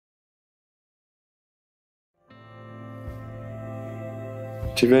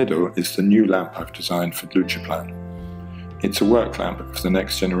Tivedo is the new lamp I've designed for Luceplan. It's a work lamp of the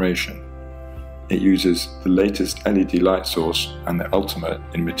next generation. It uses the latest LED light source and the ultimate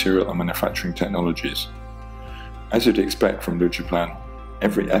in material and manufacturing technologies. As you'd expect from Luceplan,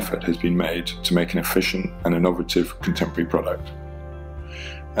 every effort has been made to make an efficient and innovative contemporary product.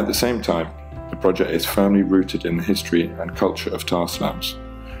 At the same time, the project is firmly rooted in the history and culture of task lamps.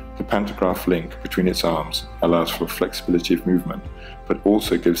 The pantograph link between its arms allows for flexibility of movement, but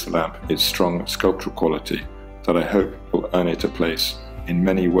also gives the lamp its strong sculptural quality that I hope will earn it a place in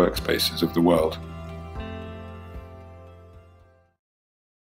many workspaces of the world.